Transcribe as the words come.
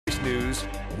latest news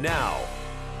now.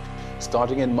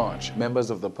 Starting in March, members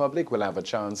of the public will have a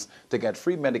chance to get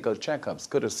free medical checkups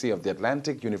courtesy of the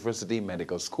Atlantic University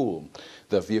Medical School.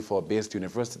 The Vieux-Fort-based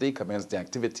university commenced the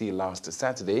activity last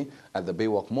Saturday at the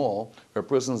Baywalk Mall, where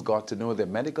persons got to know their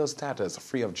medical status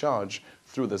free of charge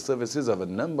through the services of a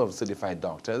number of certified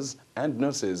doctors and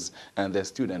nurses and their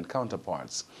student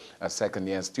counterparts. A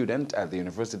second-year student at the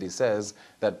university says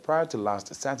that prior to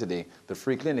last Saturday, the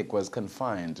free clinic was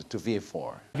confined to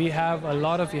Vieux-Fort. We have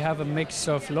a mix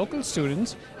of local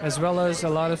students as well as a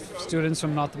lot of students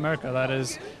from North America, that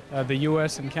is the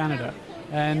US and Canada.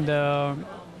 And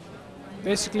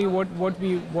basically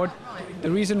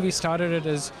the reason we started it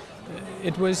is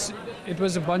it was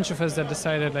a bunch of us that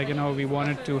decided, we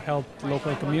wanted to help the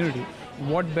local community.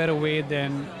 What better way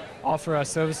than offer our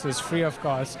services free of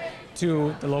cost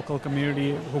to the local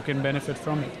community who can benefit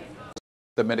from it.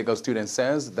 The medical student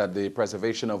says that the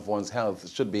preservation of one's health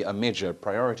should be a major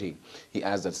priority. He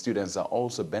adds that students are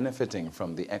also benefiting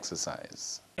from the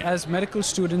exercise. As medical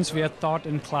students, we are taught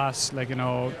in class,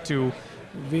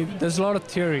 there's a lot of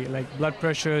theory, like blood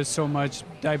pressure is so much,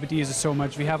 diabetes is so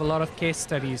much. We have a lot of case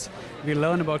studies. We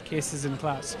learn about cases in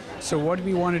class. So what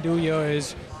we want to do here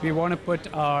is we want to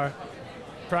put our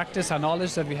practice, our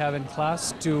knowledge that we have in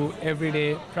class to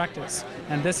everyday practice.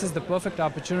 And this is the perfect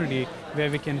opportunity where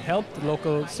we can help the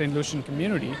local St. Lucian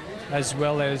community as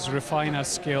well as refine our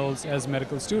skills as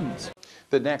medical students.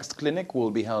 The next clinic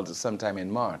will be held sometime in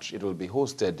March. It will be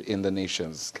hosted in the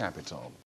nation's capital.